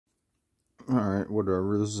Alright,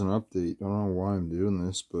 whatever. This is an update. I don't know why I'm doing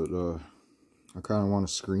this, but I kind of want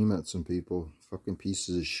to scream at some people. Fucking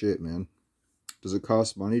pieces of shit, man. Does it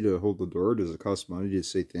cost money to hold the door? Does it cost money to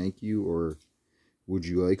say thank you? Or would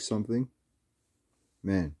you like something?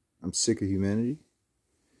 Man, I'm sick of humanity.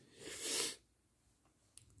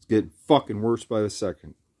 It's getting fucking worse by the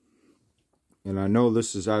second. And I know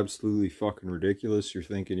this is absolutely fucking ridiculous. You're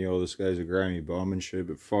thinking, yo, this guy's a grimy bum and shit,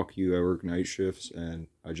 but fuck you, I work night shifts, and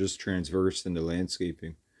I just transversed into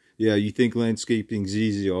landscaping. Yeah, you think landscaping's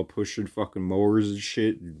easy, all pushing fucking mowers and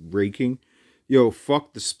shit, raking? Yo,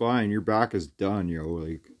 fuck the spine, your back is done, yo.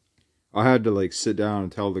 Like, I had to, like, sit down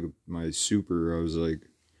and tell my super, I was like,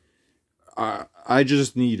 I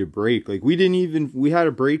just need a break. Like, we had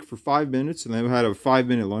a break for 5 minutes, and then we had a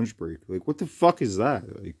 5-minute lunch break. Like, what the fuck is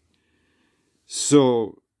that? Like,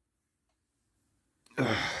 so,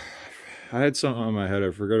 I had something on my head.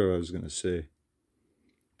 I forgot what I was going to say.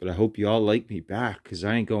 But I hope you all like me back, because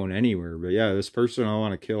I ain't going anywhere. But yeah, this person I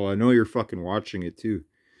want to kill, I know you're fucking watching it too.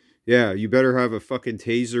 Yeah, you better have a fucking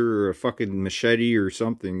taser or a fucking machete or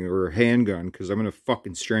something, or a handgun, because I'm going to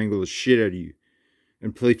fucking strangle the shit out of you.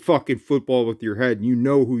 And play fucking football with your head. And you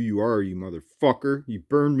know who you are, you motherfucker. You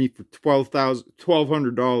burned me for $1,200,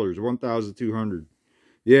 $1,200.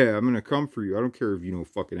 Yeah, I'm gonna come for you. I don't care if you know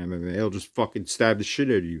fucking MMA. I'll just fucking stab the shit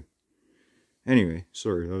out of you. Anyway,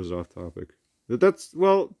 sorry, that was off topic. But that's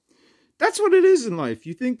what it is in life.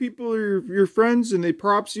 You think people are your friends and they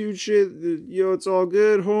props you and shit. It's all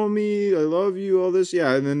good, homie. I love you, all this.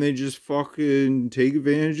 Yeah, and then they just fucking take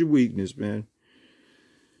advantage of weakness, man.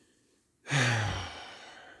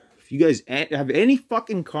 If you guys have any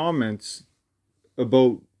fucking comments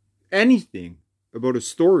about anything, about a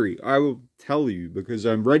story, I will tell you, because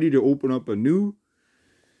I'm ready to open up a new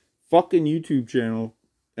fucking YouTube channel,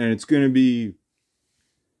 and it's gonna be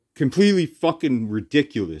completely fucking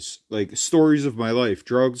ridiculous. Like, stories of my life: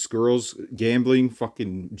 drugs, girls, gambling,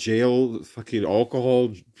 fucking jail, fucking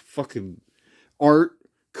alcohol, fucking art,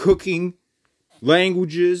 cooking,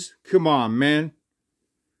 languages. Come on, man.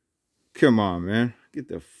 Come on, man. Get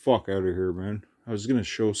the fuck out of here, man. I was gonna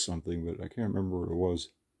show something, but I can't remember what it was.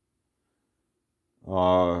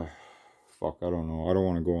 Fuck, I don't know. I don't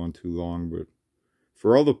want to go on too long, but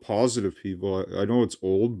for all the positive people, I know it's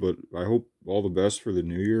old, but I hope all the best for the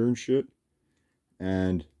new year and shit.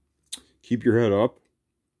 And keep your head up.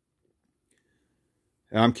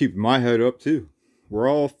 And I'm keeping my head up too. We're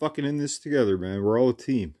all fucking in this together, man. We're all a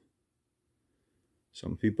team.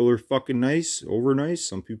 Some people are fucking nice, over nice.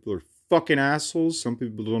 Some people are fucking assholes. Some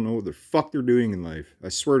people don't know what the fuck they're doing in life. I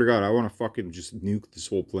swear to God, I want to fucking just nuke this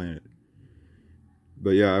whole planet.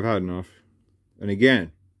 But yeah, I've had enough. And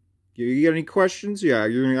again, you got any questions? Yeah,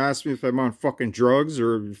 you're going to ask me if I'm on fucking drugs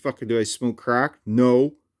or fucking do I smoke crack?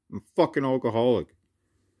 No, I'm a fucking alcoholic.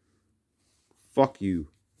 Fuck you.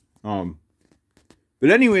 But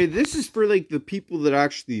anyway, this is for like the people that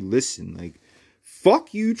actually listen. Like,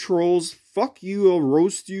 fuck you trolls. Fuck you. I'll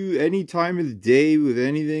roast you any time of the day with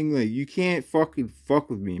anything. Like, you can't fucking fuck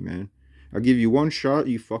with me, man. I'll give you one shot.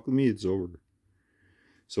 You fuck with me, it's over.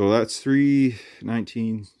 So that's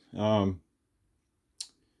 319.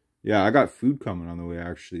 Yeah, I got food coming on the way,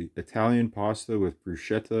 actually. Italian pasta with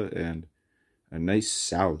bruschetta and a nice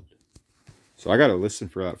salad. So I gotta listen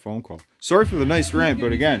for that phone call. Sorry for the nice rant,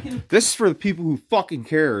 but again, this is for the people who fucking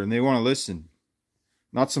care and they want to listen.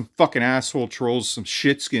 Not some fucking asshole trolls, some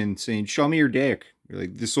shitskin saying, show me your dick.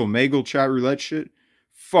 Like this Omegle chat roulette shit.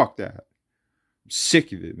 Fuck that. I'm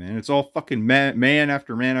sick of it, man. It's all fucking man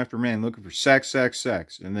after man after man looking for sex, sex,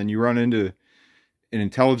 sex. And then you run into an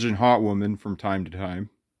intelligent hot woman from time to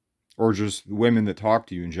time. Or just women that talk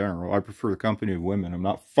to you in general. I prefer the company of women. I'm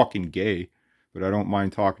not fucking gay. But I don't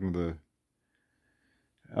mind talking to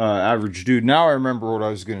the average dude. Now I remember what I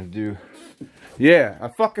was going to do. Yeah, I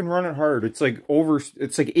fucking run it hard. It's like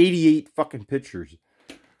 88 fucking pictures.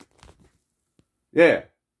 Yeah.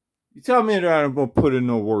 You tell me that I'm going to put in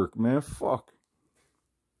no work, man. Fuck.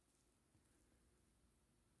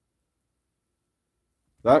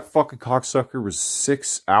 That fucking cocksucker was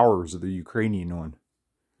 6 hours of the Ukrainian one.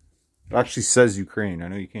 It actually says Ukraine. I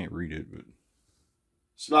know you can't read it, but...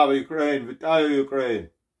 Slava Ukraine, Vitalia Ukraine.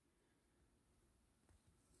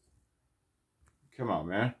 Come on,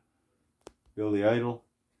 man. Billy Idol.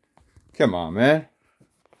 Come on, man.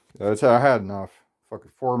 That's how I had enough.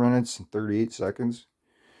 Fucking 4 minutes and 38 seconds.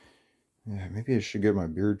 Yeah, maybe I should get my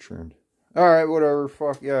beard trimmed. Alright, whatever.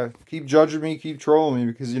 Fuck, yeah. Keep judging me, keep trolling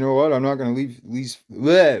me, because you know what? I'm not going to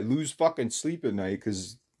lose fucking sleep at night,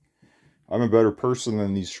 because I'm a better person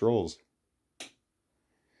than these trolls.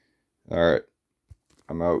 Alright.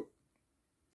 I'm out.